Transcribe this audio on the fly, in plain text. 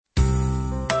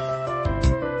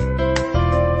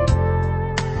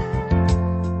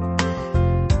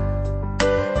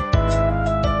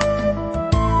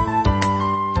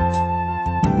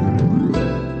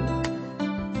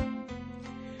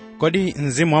Kodi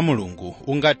mzimu wa Mulungu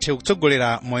ungathe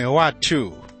kutsogolera moyo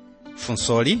wathu?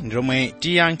 Funsoli ndi lomwe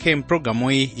tiyankhe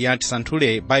mpulogalamu ya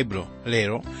Tisanthule Baibulo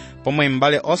lero, pomwe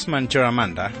m'bale Osman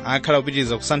Chiramanda akhala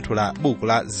kupitiriza kusanthula buku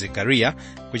la Zekariya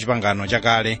ku Chipangano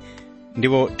Chakale,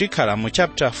 ndipo tikhala mu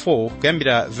chapter 4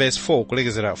 kuyambira verse 4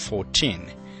 kulekezera 14.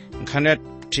 Nkhani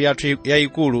yathu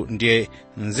yayikulu ndiye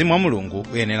mzimu wa Mulungu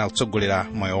uyenera kutsogolera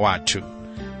moyo wathu.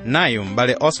 Nayo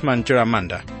m'bale Osman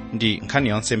Chiramanda ndi nkhani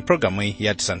yonse mpulogalamu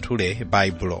ya Tisanthule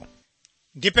Baibulo.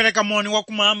 Ndipereka moni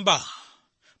wakumwamba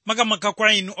makamaka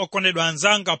kwa inu okondedwa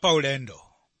anzanga pa ulendo.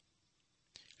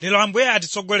 Lero Ambuye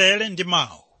atitsogolere ndi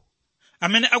mawu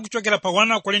amene akuchokera pa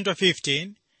 1 Korinto 15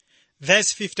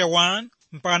 verse 51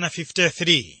 mpaka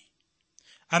 53,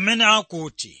 amene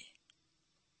akuti: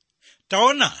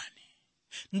 taonani,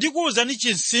 ndikuwuzani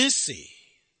chinsinsi,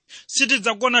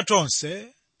 sitidzagona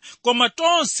tonse, koma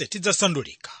tonse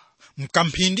tidzasandulika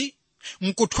mkamphindi,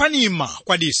 mkuthwanima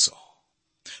kwa diso,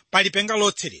 pa lipenga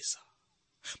lotsiriza.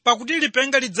 Pakuti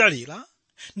lipenga lidzalira,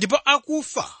 ndipo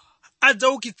akufa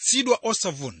adzaukitsidwa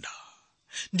osavunda,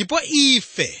 ndipo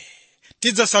ife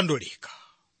tidzasandulika.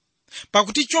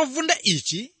 Pakuti chovunda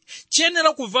ichi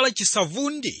chiyenera kuvala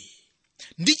chisavundi,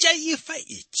 ndi cha imfa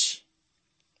ichi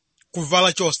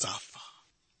kuvala chosafa.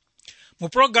 Mu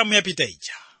programu yapita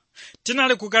ija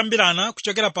tinali kukambirana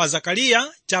kuchokera pa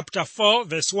Zakariya chapter 4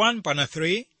 verse 1 pana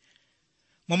 3,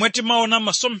 momwe timaona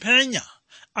masomphenya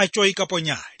achoyikapo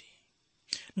nyali.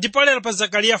 Ndipo lero pa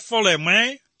Zakariya 4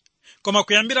 lemwe, koma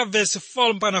kuyambira verse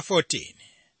 4 mpaka 14,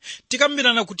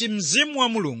 tikambirana kuti mzimu wa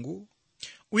Mulungu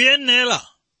uyenera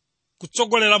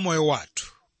kutsogolera moyo wathu.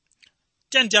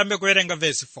 Tiyambe kuwerenga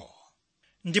verse 4.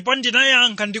 Ndipo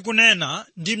ndinayankha ndi kunena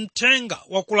ndi mthenga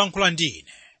wakulankhula ndi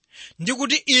ine,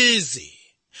 ndikuti izi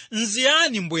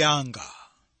nziyani mbuyanga?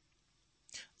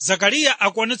 Zakariya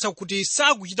akuonetsa kuti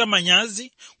sakuchita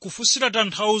manyazi kufunsira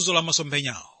tanthauzo la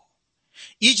masomphenyawo.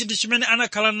 Ichi ndi chimene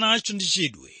anakhala nacho ndi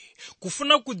chidwi,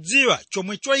 kufuna kudziwa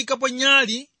chomwe choyikapo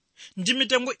nyali ndi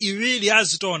mitengo iwiri ya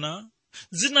azitona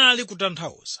zinali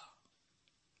kutanthauza,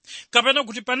 kapena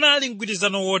kuti panali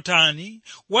mgwirizano wotani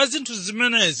wa zinthu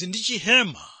zimenezi ndi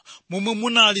chihema momwe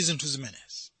munali zinthu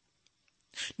zimenezi.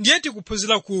 Ndiye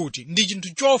tikuphunzira kuti ndi chinthu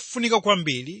chofunika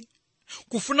kwambiri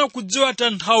kufuna kudziwa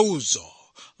tanthauzo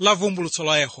la vumbulutso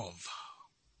la Yehova.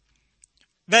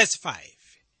 Verse 5.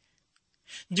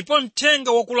 Ndipo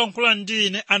mthenga wakulankhula ndi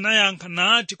ine anayankha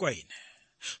nati kwa ine,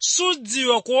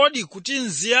 sudziwa kodi kuti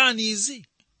nziyani izi?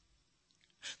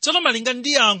 Tsono malinga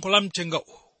ndi yankho la mthenga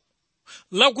uwu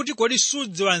lakuti kodi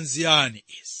sudziwa nziyani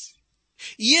izi,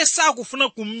 iye sakufuna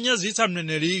kumnyazitsa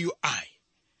mneneriyu ayi,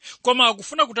 koma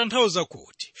akufuna kutanthauza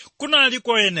kuti kunali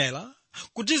koyenera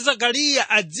kuti Zakariya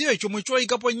adziwe chomwe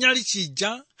choyikapo nyali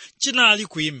chija chinali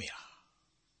kuyimira.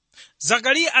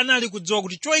 Zakariya anali kudziwa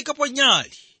kuti choyikapo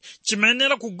nyali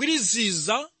chimayenera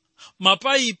kugwiriziza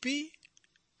mapayipi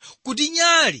kuti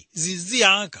nyali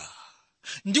ziziyaka,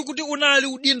 ndi kuti unali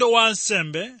udindo wa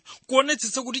ansembe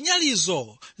kuonetsetsa kuti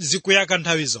nyalizo zikuyaka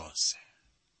nthawi zonse.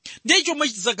 Ndiye chomwe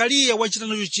Zakariya wachita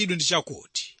nacho chidwi ndi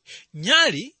chakuti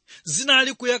nyali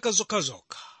zinali kuyaka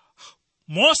zokhazokha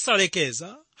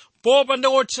mosalekeza, popanda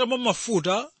wothiramo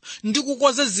mafuta ndi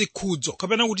kukoza zikhudzo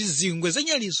kapena kuti zingwe za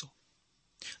nyalizo.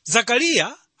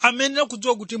 Zakariya amenera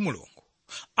kudziwa kuti Mulungu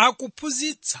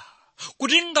akuphunzitsa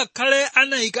kuti ngakhale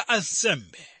anayika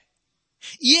ansembe,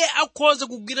 iye akhoza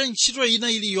kugwira ntchito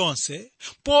ina iliyonse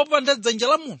popanda dzanja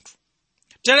la munthu.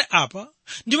 Tere apa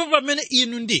ndipo pamene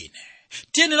inu ndine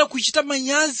tiyenera kuchita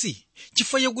manyazi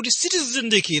chifukwa chakuti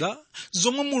sitizindikira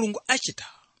zomwe Mulungu achita.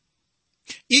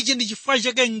 Ichi ndi chifukwa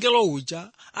chake mngelo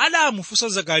uja adamufunsa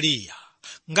Zakariya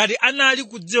ngati anali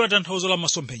kudziwa tanthauzo la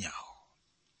masomphenyawo.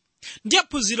 Ndiye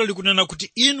phunziro likunena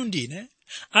kuti inu ndine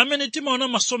amene timaona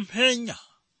masomphenya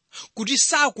kuti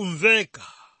sakumveka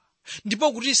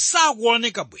ndipo kuti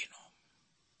sakuoneka bwino,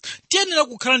 tiyenera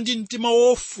kukhala ndi mtima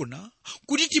wofuna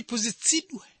kuti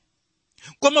tiphunzitsidwe.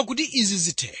 Koma kuti izi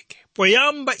zitheke,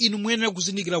 poyamba inu muyenera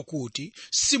kuzindikira kuti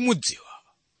simudziwa,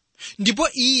 ndipo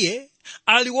iye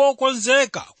ali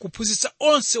wokonzeka kuphunzitsa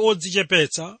onse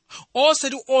odzichepetsa,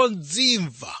 osati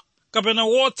odzimva kapena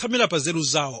wotsamira pa nzeru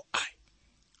zawo ayi.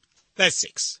 Verse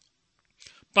 6.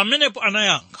 Pamenepo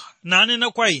anayankha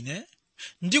nanena kwa ine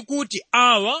ndi kuti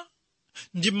awa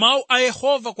ndi mawu a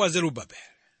Yehova kwa Zerubabeli,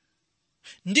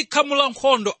 ndi khamu la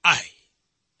nkhondo ayi,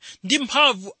 ndi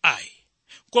mphamvu ayi,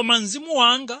 koma mzimu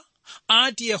wanga,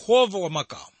 ati Yehova wa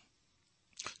makamu.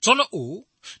 Tsono uwu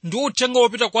ndi uthenga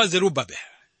wopita kwa Zerubabeli.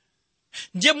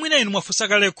 Ndiye mwina inu mwafunsa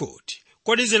kale kuti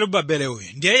kodi Zerubabeli uyu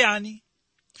ndiye yani?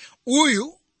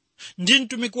 Uyu ndi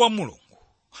mtumiki wa Mulungu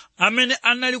amene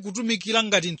anali kutumikira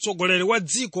ngati mtsogoleri wa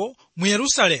dziko mu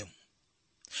Yerusalemu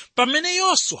pamene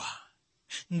Yoswa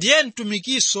ndiye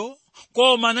mtumikiso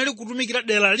koma anali kutumikira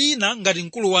dera lina ngati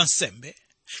mkulu wa nsembe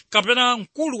kapena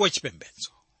mkulu wa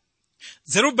chipembedzo.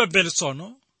 Zerubabeli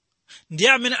tsono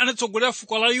ndiye amene anatsogolera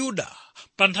fuko la Yuda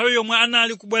pa nthawi yomwe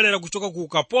anali kubwerera kuchoka ku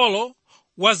ukapolo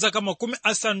wa zaka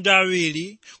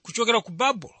 70 kuchokera ku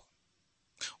Babulo.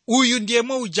 Uyu ndiye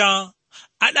uja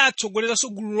adatsogoleranso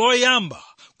gulu loyamba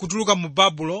kutuluka mu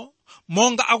Babulo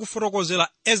monga akufotokozera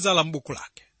Ezara m'buku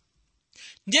lake.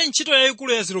 Ndiye ntchito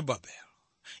yayikulu ya Zerubabeli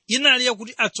inali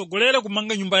yakuti atsogolere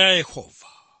kumanga nyumba ya Yehova,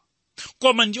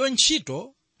 koma ndiyo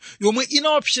ntchito yomwe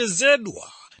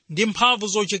inaopsezedwa ndi mphamvu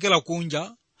zochokera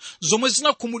kunja zomwe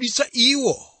zinakhumudwitsa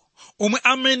iwo omwe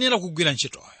amenera kugwira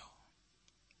ntchitoyo.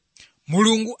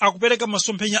 Mulungu akupereka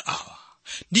masomphenya awa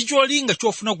ndi cholinga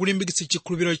chofuna kulimbikitsa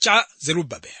chikhulupiriro cha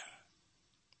Zerubabeli.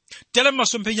 Tere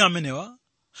masomphenya amenewa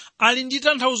ali ndi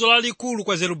tanthauzo lalikulu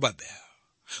kwa Zerubabeli,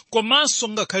 komanso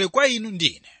ngakhale kwa inu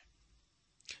ndine.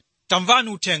 Tamvani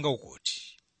uthenga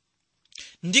ukuti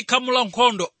ndi khamu la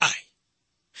nkhondo ayi,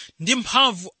 ndi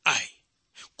mphamvu ayi,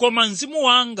 koma mzimu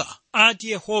wanga ati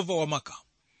Yehova wamakamu.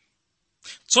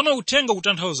 Tsono uthenga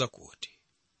kutanthauza kuti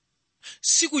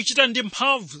sikuchita ndi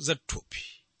mphamvu za thupi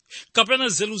kapena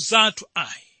nzeru zathu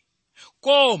ayi,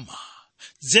 koma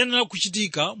zenera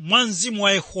kuchitika mwa mzimu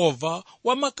wa Yehova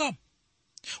wamakamu.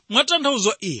 Mwa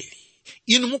tanthauzo ili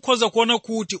inu mukhoza kuona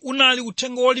kuti unali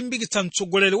uthenga wolimbikitsa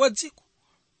mtsogoleri wa dziko.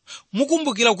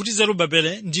 Mukumbukira kuti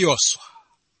Zerubabeli ndi Yoswa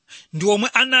ndi omwe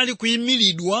anali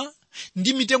kuyimiridwa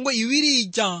ndi mitengo iwiri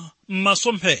ija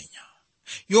m'masomphenya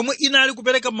yomwe inali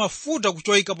kupereka mafuta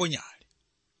kuchoyikapo nyale.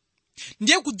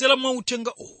 Ndiye kudzera mwa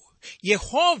uthenga uwu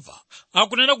Yehova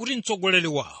akunena kuti mtsogoleri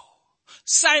wawo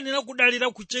sayenera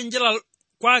kudalira kuchenjera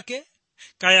kwake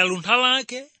kaya luntha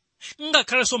lake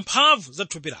ngakhalenso mphamvu za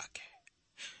thupi lake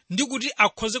ndi kuti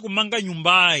akhoze kumanga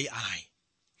nyumbayi ayi,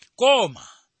 koma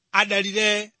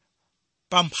adalire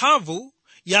pa mphamvu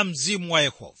ya mzimu wa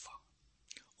Yehova.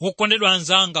 Wokondedwa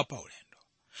anzanga pa ulendo,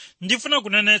 ndifuna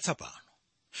kunenetsa pano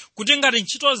kuti ngati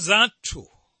ntchito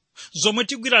zathu zomwe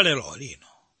tigwira lero lino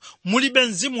mulibe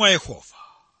mzimu wa Yehova,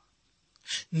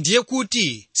 ndiye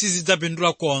kuti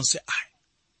sizidzapindula konse ayi.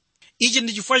 Ichi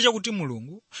ndi chifukwa chakuti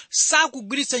Mulungu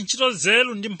sakugwiritsa ntchito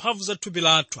nzeru ndi mphamvu za thupi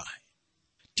lathu ayi.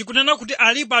 Tikunena kuti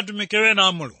alipo atumiki ena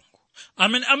a Mulungu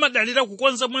amene amadalira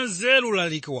kukonza mwa nzeru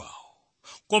laliki wawo,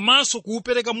 komanso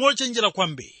kuupereka mochenjera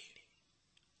kwambiri.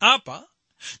 Apa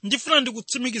ndifuna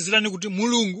ndikutsimikizirani kuti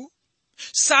Mulungu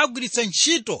sagwiritsa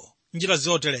ntchito njira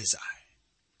zotereza.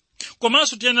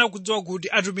 Komanso tiyenera kudziwa kuti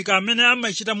atumiki amene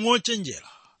amachita mochenjera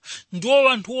ndiwo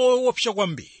anthu woopsa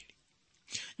kwambiri.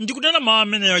 Ndikunena mawu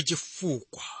amenewa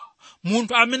chifukwa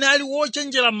munthu amene ali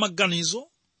wochenjera m'maganizo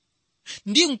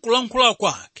ndi mkulankhula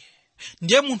kwake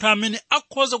ndiye munthu amene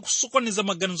akhoza kusokoneza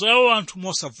maganizo ya anthu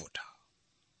mosavuta.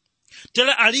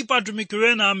 Tere alipo atumiki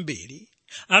ena ambiri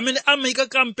amene amayika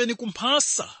kampeni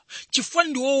kumphasa chifukwa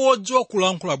ndiwo wodziwa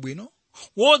kulankhula bwino,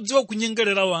 wodziwa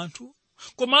kunyengerera anthu,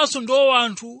 komanso ndiwo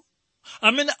anthu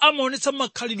amene amaonetsa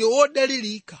makhalidwe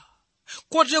odalirika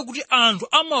kotero kuti anthu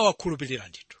amawakhulupirira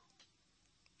ndithu.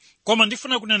 Koma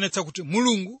ndifuna kunenetsa kuti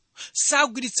Mulungu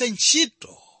sagwiritsa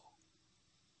ntchito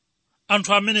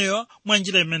anthu amenewa mwa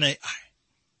njira imeneyi ayi.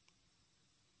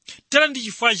 Tera ndi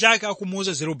chifukwa chake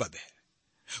akumuwuza Zerubabeli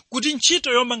kuti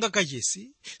ntchito yomanga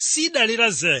kachisi sidalira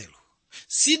nzeru,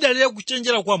 sidalira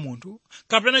kuchenjera kwa munthu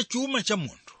kapena chuma cha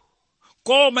munthu,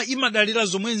 koma imadalira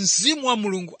zomwe mzimu wa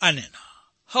Mulungu anena.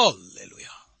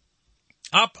 Haleluya!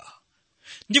 Apa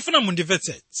ndifuna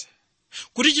mundimvetsetse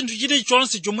kuti chinthu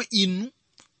chilichonse chomwe inu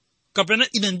kapena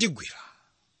ine ndigwira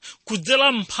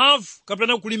kudzera mphamvu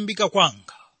kapena kulimbika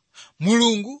kwanga,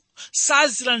 Mulungu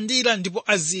sazilandira ndipo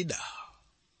azida.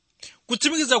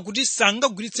 Kutsimikiza kuti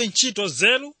sangagwiritse ntchito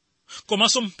nzeru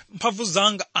komanso mphamvu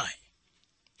zanga ayi.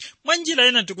 Mwa njira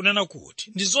ina tikunena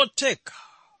kuti ndi zotheka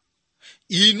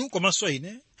inu komanso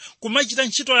ine kumachita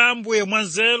ntchito ya Ambuye mwa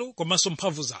nzeru komanso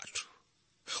mphamvu zathu,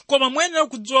 koma muyenera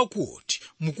kudziwa kuti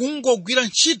mukungogwira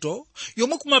ntchito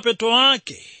yomwe kumapeto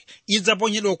ake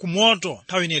idzaponyedwa ku moto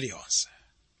nthawi iliyonse.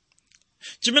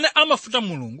 Chimene amafuta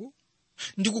Mulungu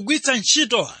ndi kugwiritsa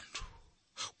ntchito anthu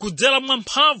kudzera mwa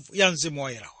mphamvu ya mzimu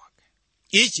woyera wake.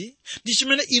 Ichi ndi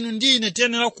chimene inu ndi ine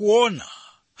tiyenera kuona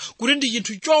kuti ndi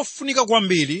chinthu chofunika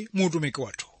kwambiri mu utumiki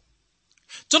wathu.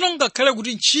 Tsono ngakhale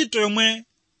kuti ntchito yomwe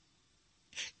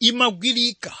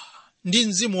imagwirika ndi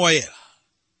mzimu woyera,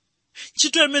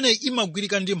 ntchito imeneyi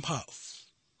imagwirika ndi mphamvu,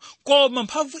 koma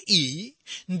mphamvu iyi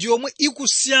ndi yomwe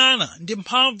ikusiyana ndi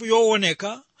mphamvu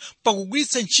yooneka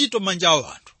pakugwiritsa ntchito manja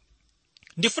a anthu.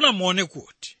 Ndifuna muone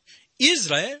kuti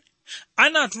Israeli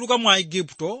anatuluka mwa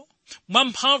Igupto mwa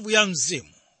mphamvu ya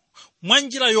mzimu, mwa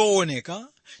njira yooneka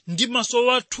ndi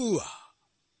maso athuwa,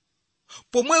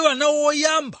 pomwe ana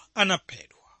oyamba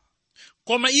anaphedwa.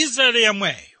 Koma Israeli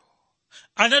yamweyo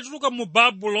anatuluka mu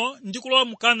Babulo ndi kulowa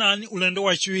mu Kanaani ulendo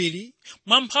wachiwiri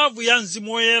mwa mphamvu ya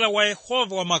Mzimu Woyera wa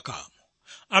Yehova wamakamu,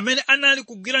 amene anali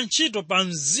kugwira ntchito pa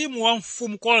mzimu wa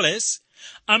mfumu Koresi,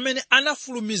 amene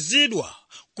anafulumizidwa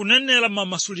kunenera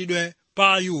mamasulidwe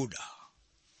pa Ayuda.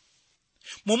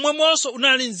 Momwemonso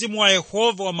unali mzimu wa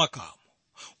Yehova wamakamu,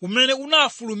 umene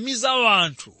unafulumiza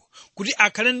anthu kuti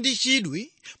akhale ndi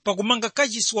chidwi pakumanga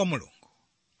kachisi wa Mulungu.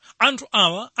 Anthu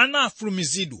awa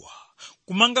anafulumizidwa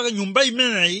kumanga nyumba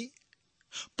imeneyi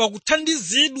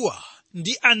pakuthandizidwa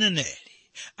ndi aneneri,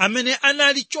 amene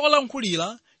anali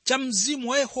cholankhulira cha mzimu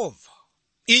wa Yehova.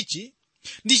 Ichi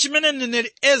ndi chimene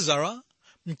mneneri Ezara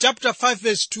mu chapter 5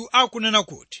 verse 2 akunena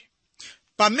kuti,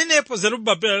 pamenepo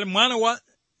Zerubabeli mwana wa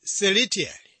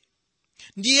Selitieli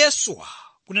ndi Yesua,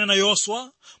 kunena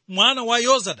Yoswa mwana wa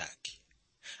Yozadaki,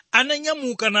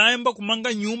 ananyamuka nayamba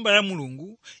kumanga nyumba ya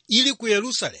Mulungu ili ku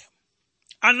Yerusalemu.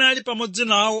 Anali pamodzi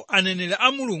nawo aneneri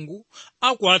a Mulungu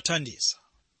akuwathandiza.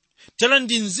 Tera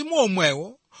ndi mzimu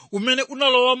omwewo umene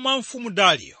unalowa mwa mfumu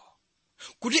Dariyo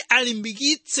kuti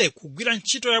alimbikitse kugwira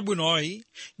ntchito yabwinoyi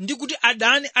ndi kuti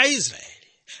adani a Israeli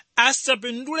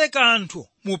asapindule kanthu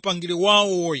mu upangiri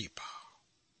wawo woyipa.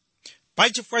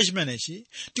 Pachifukwa chimenechi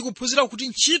tikuphunzira kuti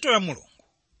ntchito ya Mulungu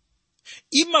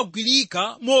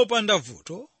imagwirika mopanda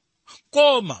vuto,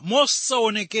 koma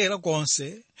mosaonekera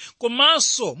konse,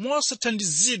 komanso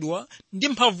mosathandizidwa ndi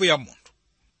mphamvu ya munthu.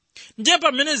 Ndiye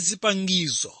pamene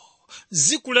zipangizo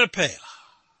zikulephera,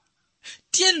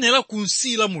 tiyenera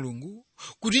kunsiyira Mulungu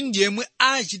kuti ndiyemwe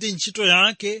achite ntchito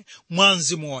yake mwa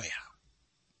Mzimu Woyera.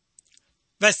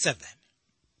 Verse 7.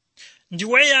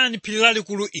 Ndiwe yani phiri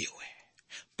lalikulu iwe,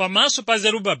 pamaso pa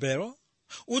Zerubabeli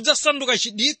udzasanduka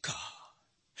chidikha,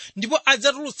 ndipo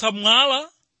adzatulutsa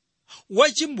mwala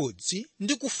wachimbudzi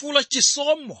ndi kufula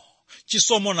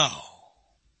chisomo nawo.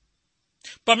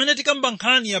 Pamene tikamba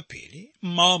nkhani ya phiri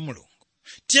mmawa Mulungu,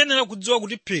 tiyenera kudziwa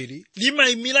kuti phiri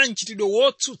limayimira mchitidwe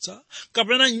wotsutsa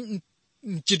kapena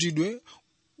mchitidwe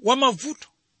wa mavuto.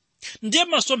 Ndiye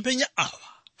masomphenya awa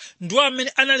ndiwo amene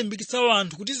analimbikitsa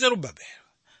anthu kuti Zerubabeli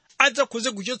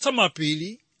adzakhoze kuchotsa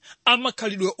mapiri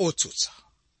amakhalidwe otsutsa.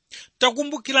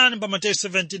 Takumbukirani pa Mateyu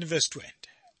 17 verse 20.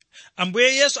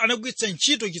 Ambuye Yesu anagwiritsa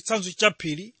ntchito chitsanzo cha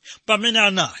phiri pamene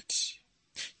anati,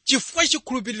 chifukwa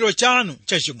chikhulupiriro chanu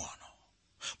chaching'ono.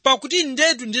 Pakuti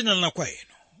ndetu ndinena kwa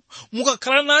inu,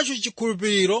 mukakhala nacho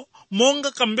chikhulupiriro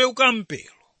monga kambewu ka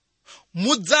mpelo,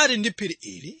 mudzati ndi phiri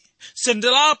ili,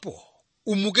 senderapo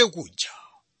umuke kuja,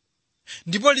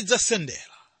 ndipo lidzasendera.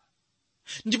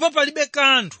 Ndipo palibe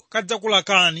kanthu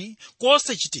kadzakulakani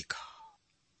kosachitika.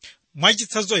 Mwa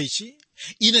chitsanzo ichi,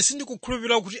 ine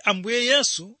sindikukhulupirira kuti Ambuye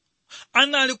Yesu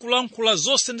anali kulankhula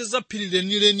zosendeza phiri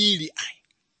lenileni ayi.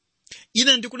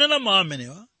 Ine ndikunena mawu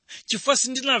amenewa chifukwa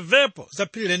sindinamvepo za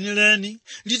phiri lenileni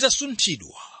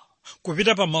litasunthidwa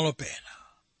kupita pamalo pena.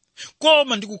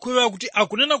 Koma ndikukhulupirira kuti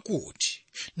akunena kuti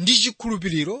ndi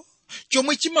chikhulupiriro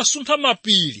chomwe chimasuntha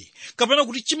mapiri, kapena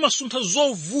kuti chimasuntha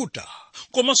zovuta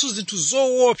komanso zinthu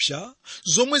zoopsa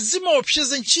zomwe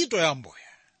zimaopseza ntchito ya Ambuye.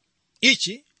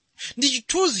 Ichi ndi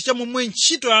chithunzi cha momwe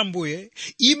ntchito ya Ambuye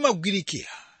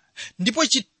imagwirikira, ndipo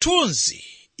chithunzi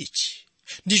ichi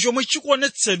ndi chomwe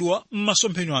chikuonetsedwa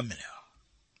m'masomphenya amenewa.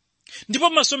 Ndipo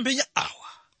masomphenya awa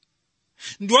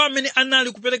ndiwo amene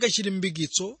anali kupereka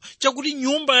chilimbikitso chakuti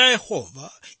nyumba ya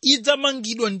Yehova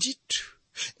idzamangidwa ndithu,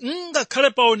 ngakhale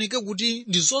paoneke kuti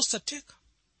ndi zosatheka.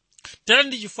 Tera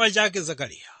ndi chifukwa chake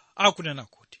Zakariya akunena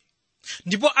kuti,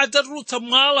 ndipo adzatulutsa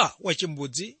mwala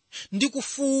wachimbudzi ndi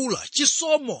kufuula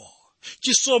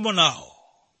chisomo nawo.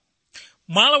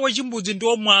 Mwala wachimbudzi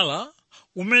ndiwo mwala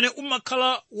umene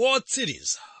umakhala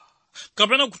wotsiriza,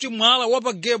 kapena kuti mwala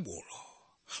wapagebulo,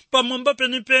 pamwamba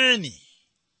penipeni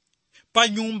pa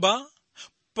nyumba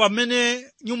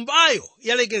pamene nyumbayo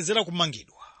yalekezera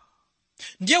kumangidwa.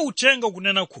 Ndiye uthenga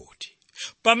kunena kuti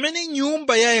pamene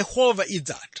nyumba ya Yehova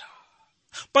idzatha,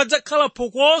 padzakhala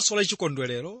phokoso la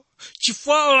chikondwerero,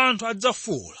 chifukwa anthu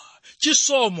adzafuula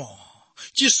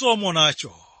chisomo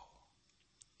nacho.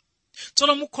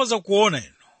 Tsono mukhoza kuona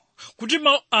inu kuti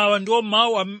mawu awa ndiwo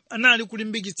mawu anali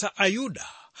kulimbikitsa Ayuda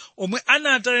omwe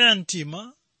anataya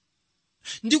mtima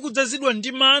ndi kudzazidwa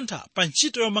ndi mantha pa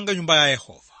ntchito yomanga nyumba ya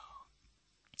Yehova.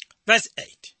 Verse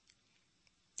 8.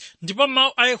 Ndipo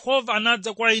mawu a Yehova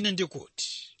anadza kwa ine ndi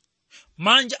kuti,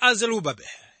 manja a Zerubabeli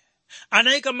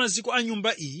anayika maziko a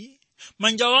nyumba iyi,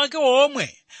 manja wake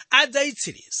omwe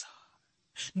adzayitsiriza.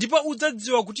 Ndipo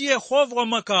udzadziwa kuti Yehova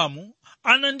wamakamu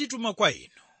anandituma kwa inu.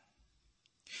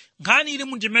 Nkhani ili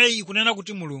mundimeyi kunena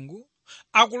kuti Mulungu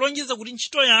akulonjeza kuti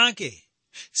ntchito yake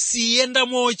siyenda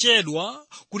mochedwa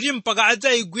kuti mpaka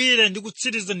adzayigwire ndi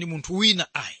kutsiriza ndi munthu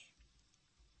wina ayi.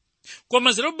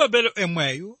 Koma Zerubabeli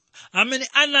emweyu amene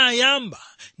anayamba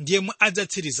ndi yemwe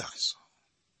adzatsirizanso.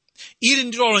 Ili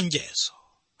ndilo lonjezo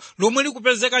lomwe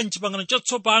likupezeka m'chipangano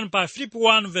chatsopano pa Filipi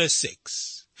 1:6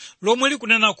 lomwe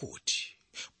likunena kuti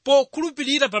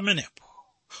pokhulupirira pamenepo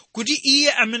kuti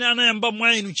iye amene anayamba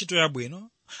mwa inu ntchito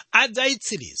yabwino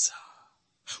adzayitsiriza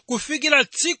kufikira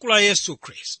tsiku la Yesu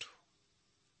Khristu.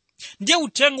 Ndiye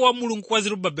uthenga wa Mulungu kwa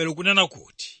Zerubabeli kunena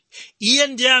kuti iye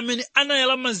ndiye amene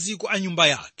anayala maziko a nyumba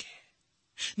yake,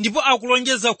 ndipo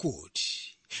akulonjeza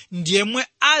kuti ndiyemwe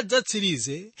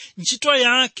adzatsirize ntchito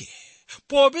yake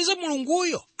popeza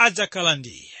Mulunguyo adzakhala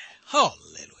ndiye.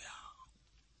 Haleluya.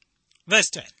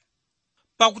 Verse 10.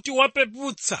 Pakuti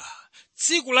wapeputsa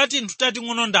tsiku la tinthu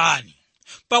tating'ono ndani,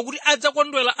 pakuti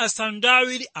adzakondwera asanu ndi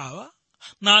awiri awa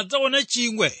na adzaona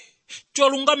chingwe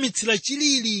cholungamitsira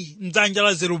chilili m'dzanja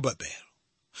la Zerubabeli,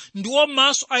 ndiwo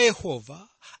maso a Yehova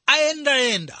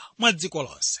ayendayenda mwa dziko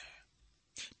lonse.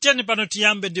 Tiyeni pano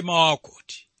tiyambe ndi mawu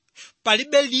akuti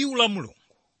palibe liwu la Mulungu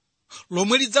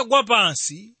lomwe lidzagwa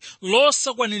pansi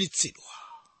losakwaniritsidwa.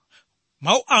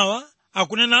 Mawu awa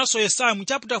akunenanso Yesaya mu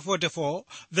chapter 44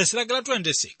 verse lake la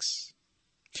 26.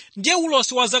 Ndiye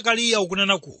ulosi wa Zakariya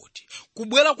ukunena kuti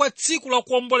kubwera kwa tsiku la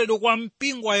kuomboledwa kwa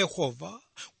mpingo wa Yehova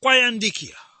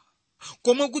kwayandikira,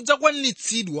 komwe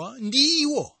kudzakwaniritsidwa ndi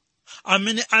iwo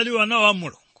amene ali wana wa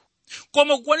Mulungu.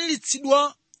 Koma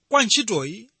kukwaniritsidwa kwa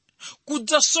ntchitoyi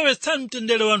kudzasowetsa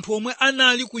mtendere wanthu omwe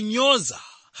anali kunyoza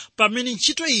pamene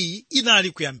ntchito iyi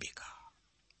inali kuyambika.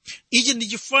 Ichi ndi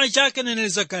chifukwa chake mneneri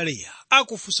Zakariya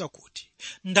akufunsa kuti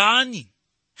ndani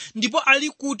ndipo ali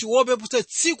kuti wopeputsa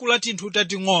tsiku la tinthu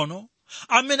tating'ono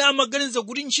amene amaganiza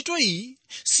kuti ntchito iyi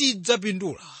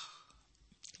sidzapindula.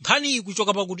 Nkhani iyi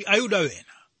kuchoka pakuti Ayuda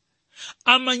wena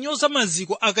amanyoza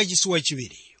maziko akachisi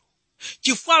wachiwiriyo,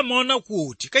 chifukwa amaona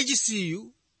kuti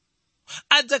kachisiyu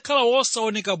adzakhala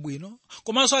wosaoneka bwino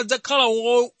komanso adzakhala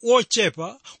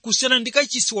wochepa kusiyana ndi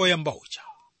kachisi woyamba uja.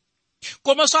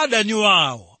 Komanso adani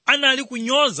wawo anali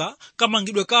kunyoza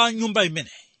kamangidwe ka nyumba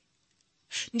imeneyi.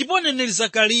 Ndipo mneneri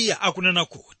Zakariya akunena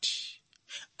kuti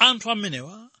anthu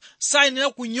amenewa sayenera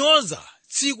kunyoza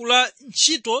tsiku la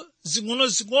ntchito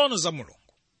zing'onozing'ono za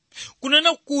Mulungu,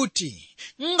 kunena kuti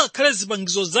ngakhale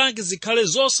zipangizo zake zikhale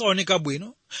zosaoneka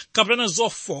bwino kapena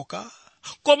zofoka,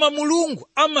 koma Mulungu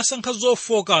amasankha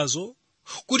zofokazo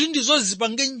kuti ndizo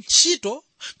zipange ntchito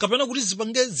kapena kuti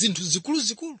zipange zinthu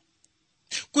zikuluzikulu.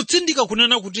 Kutsindika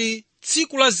kunena kuti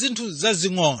tsiku la zinthu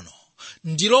zazing'ono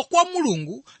ndilo kwa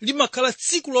Mulungu limakhala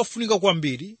tsiku lofunika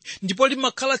kwambiri ndipo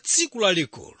limakhala tsiku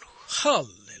lalikulu.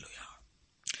 Haleluya.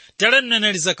 Tere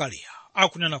mneneri Zakariya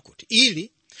akunena kuti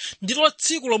ili ndilo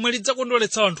tsiku lomwe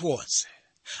lidzakondweretsa anthu onse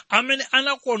amene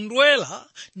anakondwera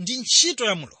ndi ntchito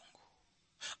ya Mulungu.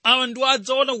 Awa ndiwo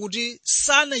adzaona kuti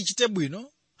sanachite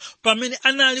bwino pamene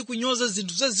anali kunyoza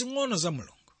zinthu zazing'ono za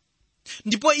Mulungu.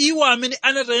 Ndipo iwo amene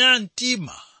anataya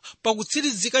mtima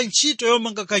pakutsirizika ntchito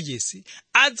yomanga kachisi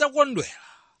adzakondwera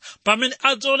pamene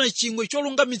adzaona chingwe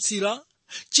cholungamitsira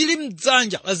chili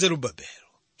m'dzanja la Zerubabeli.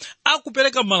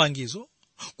 Akupereka malangizo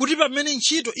kuti pamene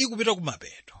ntchito ikupita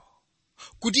kumapeto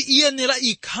kuti iyenera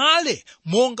ikhale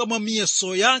monga mwa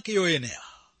miyeso yake yoyenera.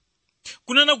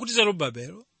 Kunena kuti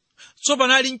Zerubabeli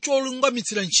tsopano ali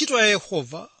ncholungamitsira ntchito ya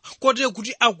Yehova kotero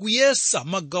kuti akuyesa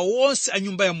magawo onse a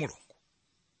nyumba ya Mulungu.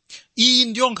 Iyi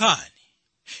ndiyo nkhani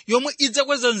yomwe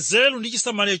idzakweza nzeru ndi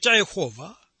chisamaliro cha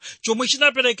Yehova chomwe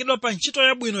chinaperekedwa pa ntchito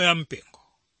yabwino ya mpingo.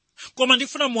 Koma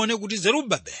ndifuna muone kuti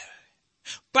Zerubabeli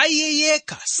pa iye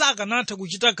yekha sakanatha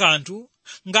kuchita kanthu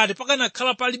ngati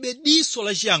pakanakhala palibe diso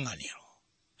la chiyang'aniro,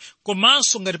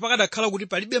 komanso ngati pakanakhala kuti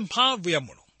palibe mphamvu ya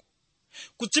Mulungu.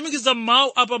 Kutsimikiza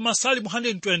mawu apa Masalimu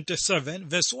 127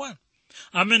 verse 1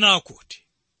 amene akuti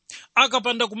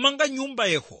akapanda kumanga nyumba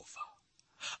Yehova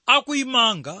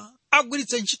akuyimanga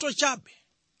agwiritsa ntchito chabe,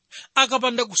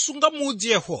 akapanda kusunga mudzi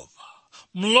Yehova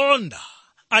mlonda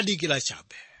adikira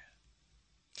chabe.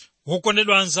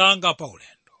 Wokondedwa anzanga pa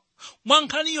ulendo, mwa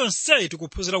nkhani yonseyi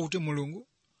tikuphunzira kuti Mulungu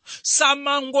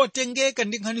samangotengeka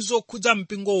ndi nkhani zokhudza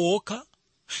mpingo wokha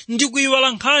ndi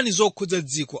kuyiwala nkhani zokhudza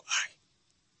dziko ayi.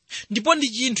 Ndipo ndi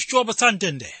chinthu chopatsa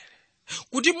mtendere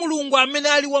kuti Mulungu amene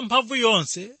ali wamphamvu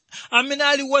yonse, amene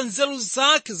ali wa nzeru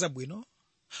zake zabwino,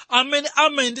 amene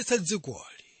amayendetsa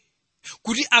dzikoli,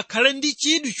 kuti akhale ndi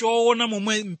chidwi choona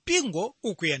momwe mpingo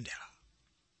ukuyendera.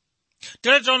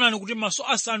 Tere taonani kuti maso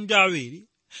asanu ndi awiri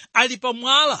ali pa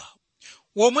mwala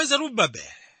womwe Zerubabeli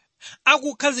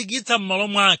akukhazikitsa m'malo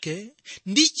mwake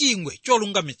ndi chingwe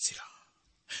cholungamitsira.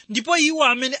 Ndipo iwo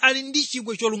amene ali ndi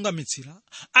chingwe cholungamitsira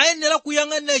ayenera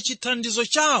kuyang'anira chithandizo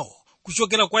chawo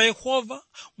kuchokera kwa Yehova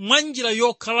mwa njira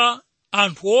yokhala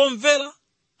anthu omvera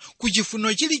ku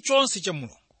chifuniro chilichonse cha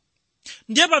Mulungu.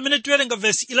 Ndiye pamene tiwerenga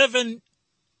verse 11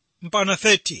 mpaka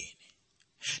 13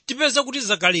 tipeza kuti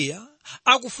Zakariya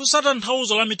akufunsa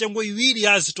tanthauzo la mitengo iwiri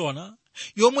ya azitona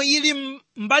yomwe ili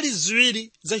mbali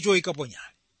ziwiri za choyikapo nyale.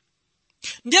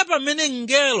 Ndiye pamene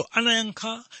mngelo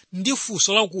anayankha ndi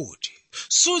funso lakuti,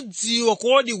 sudziwa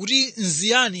kodi kuti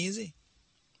nziyani izi?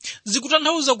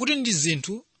 Zikutanthauza kuti ndi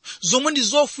zinthu zomwe ndi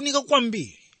zofunika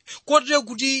kwambiri, kotero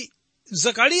kuti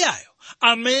Zakariyayo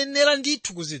amayenera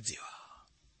ndithu kuzidziwa.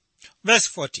 Verse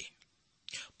 14.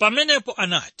 Pamenepo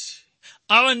anati,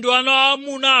 awa ndi ana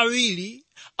aamuna awiri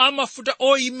amafuta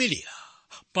oyimirira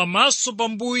pamaso pa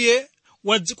Mbuye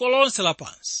wa dziko lonse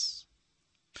lapansi.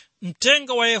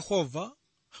 Mthenga wa Yehova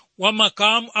wa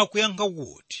makamu akuyankha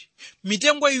kuti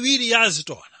mitengo iwiri ya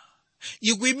azitona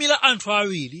ikuyimira anthu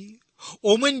awiri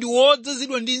omwe ndi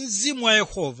odzazidwa ndi mzimu wa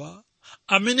Yehova,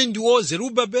 amene ndiwo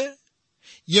Zerubabeli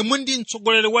yemwe ndi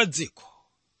mtsogoleri wa dziko,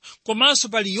 komanso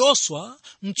pali Yoswa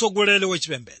mtsogoleri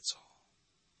wachipembedzo.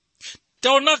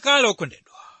 Taona kale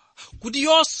okondedwa kuti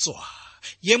Yoswa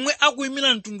yemwe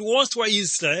akuyimira mtundu wonse wa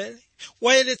Israeli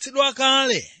wayeretsedwa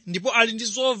kale ndipo ali ndi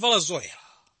zovala zoyera.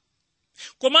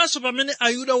 Komanso pamene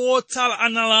Ayuda wotsala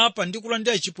analapa ndi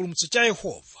kulandira chipulumutso cha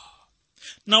Yehova,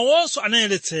 nawonso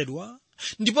anayeretsedwa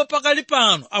ndipo pakali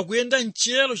pano akuyenda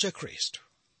m'chiyero cha Khristu.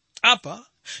 Apa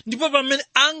ndipo pamene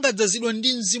angadzazidwa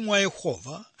ndi mzimu wa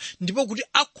Yehova ndipo kuti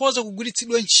akhoza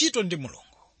kugwiritsidwa ntchito ndi Mulungu.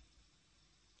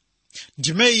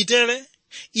 Ndime itere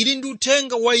ili ndi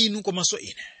uthenga wa inu komanso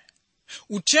ine.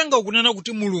 Uthenga ukunena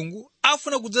kuti Mulungu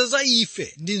afuna kudzaza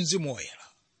ife ndi mzimu woyera.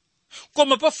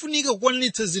 Koma pafunika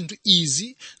kukwaniritsa zinthu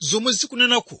izi zomwe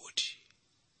zikunena kuti,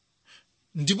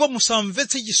 ndipo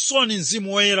musamvetse chisoni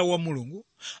mzimu woyera wa Mulungu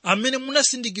amene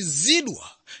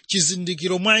munasindikizidwa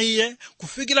chizindikiro mwa iye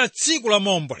kufikira tsiku la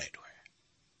maomboledwe.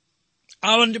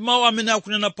 Awa ndi mawu amene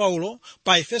akunena Paulo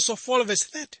pa Efeso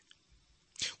 4:30.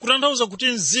 Kutanthauza kuti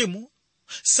mzimu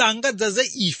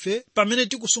sangadzaze ife pamene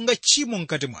tikusunga tchimo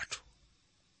mkati mwathu.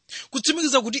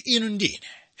 Kutsimikiza kuti inu ndine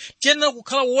tiyenera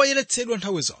kukhala woyeretsedwa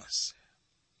nthawi zonse.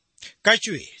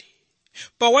 Kachiwiri,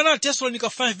 pa 1 Tesalonika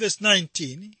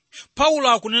 5:19 Paulo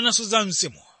akunenanso za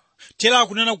mzimu. Tera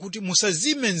akunena kuti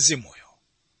musazime mzimuyo.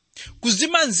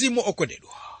 Kuzima mzimu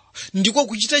okondedwa ndiko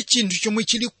kuchita chinthu chomwe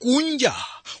chili kunja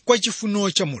kwa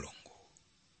chifuniro cha Mulungu.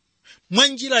 Mwa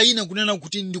njira ina kunena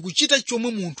kuti ndikuchita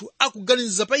chomwe munthu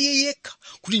akuganiza pa iye yekha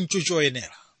kuti ndicho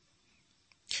choyenera.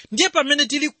 Ndiye pamene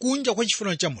tili kunja kwa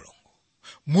chifuniro cha Mulungu,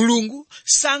 Mulungu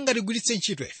sangatigwiritse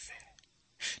ntchito ife.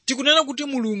 Tikunena kuti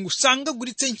Mulungu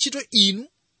sangagwiritse ntchito inu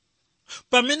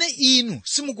pamene inu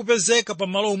simukupezeka pa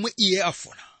malo omwe iye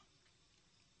afuna.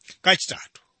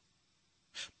 Kachitatu,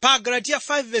 pa Galatiya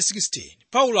 5:16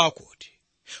 Paulo akuti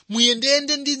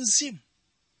muyendeyende ndi mzimu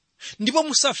ndipo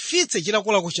musafitse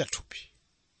chilakolako cha thupi.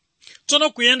 Tsono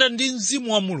kuyenda ndi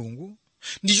mzimu wa Mulungu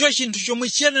ndicho chinthu chomwe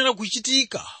chiyenera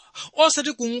kuchitika,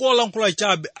 osati kungolankhula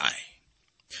chabe ayi.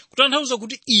 Kutanthauza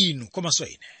kuti inu komanso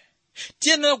ine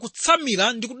tiyenera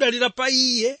kutsamira ndi kudalira pa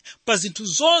iye pa zinthu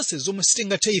zonse zomwe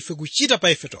sitingathe ife kuchita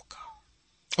pa ife tokha.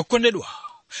 Okondedwa,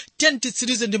 tiyeni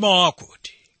titsirize ndi mawu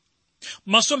akuti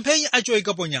masomphenya a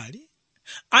choyikapo nyale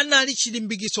anali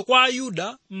chilimbikitso kwa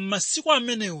Ayuda m'masiku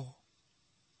amenewo.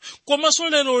 Komanso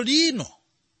lero lino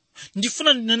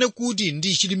ndifuna ndinene kuti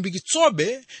ndi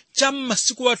chilimbikitsobe cha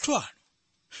m'masiku athu ano.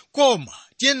 Koma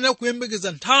tiyenera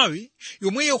kuyembekeza nthawi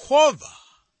yomwe Yehova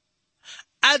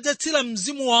adzatsira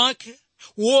mzimu wake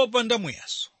wopanda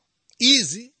muyeso.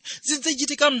 Izi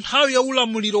zidzachitika nthawi ya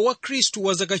ulamuliro wa Khristu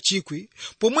wa zaka 1,000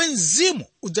 pomwe mzimu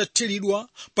udzathiridwa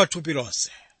pa thupi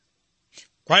lonse.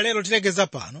 Kwa lero tilekeza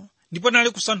pano ndipo nali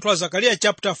kusanthula Zakariya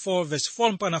chapter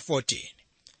 4:4-14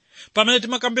 pamene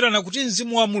timakambirana kuti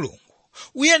mzimu wa Mulungu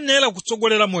uyenera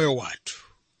kutsogolera moyo wathu.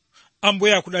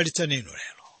 Ambuye akudalitseni inu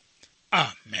lero.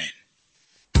 Amen.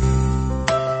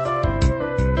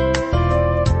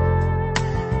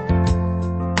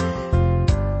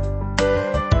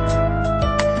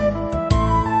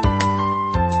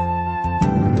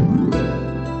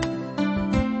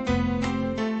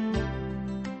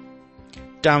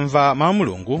 Tamva mawu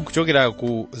Mulungu kuchokera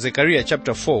ku Zakariya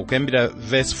chapter 4 kuyambira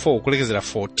verse 4 kulekezera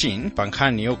 14 pa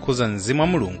nkhani yokhuza mzimu wa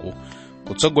Mulungu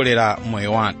kutsogolera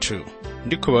moyo wathu.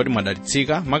 Ndikhulupirira kuti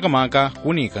mwadalitsika makamaka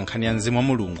kuunika nkhani ya mzimu wa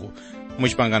Mulungu mu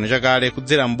chipangano chakale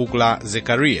kudzera m'buku la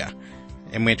Zakariya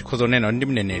yemwe tikhoza kunena ndi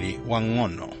mneneri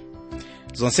wang'ono.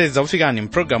 Zonsezi zakufikani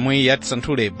mpulogalamu iyi ya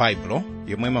Tisanthule Baibulo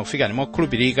yomwe imakufikani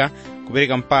mokhulupirika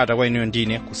kupereka mpata kwa inuyo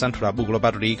ndine kusanthula buku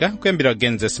lopatulika kuyambira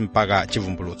Genesis mpaka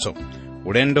Chivumbulutso.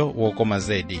 Ulendo wokoma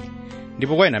zedi.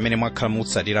 ndipo kwa inu amene mwakhala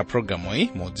mukutsatira programu iyi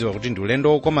mudziwa kuti ndi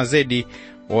ulendo wokoma zedi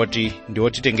woti ndi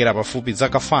wotitengera pafupi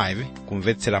zaka 5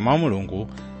 kumvetsera mawu Mulungu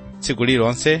tsiku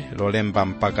lilonse lolemba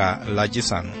mpaka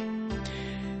lachisanu.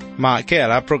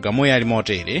 makeyala a programu iyi ali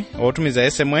motere: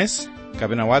 otumiza SMS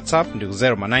kapena WhatsApp ndi ku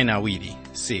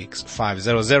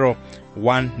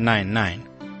 0manayina26500199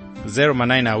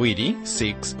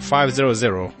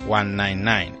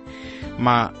 0manayina26500199.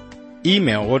 ma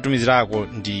email otumizirako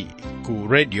ndi ku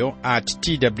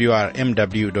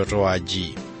radio@twrmw.org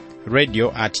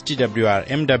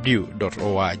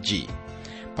radio@twrmw.org.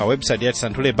 pa website ya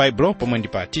Tisanthule Bible pomwe ndi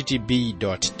pa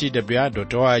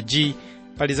ttb.twr.org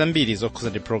pali zambiri zokhuza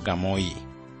ndi programu iyi.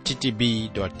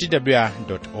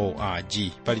 ttb.twr.org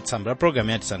pali tsamba la programu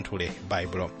ya Tisanthule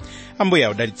Bible. Ambuye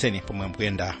audalitseni pomwe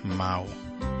mukuyenda mawu.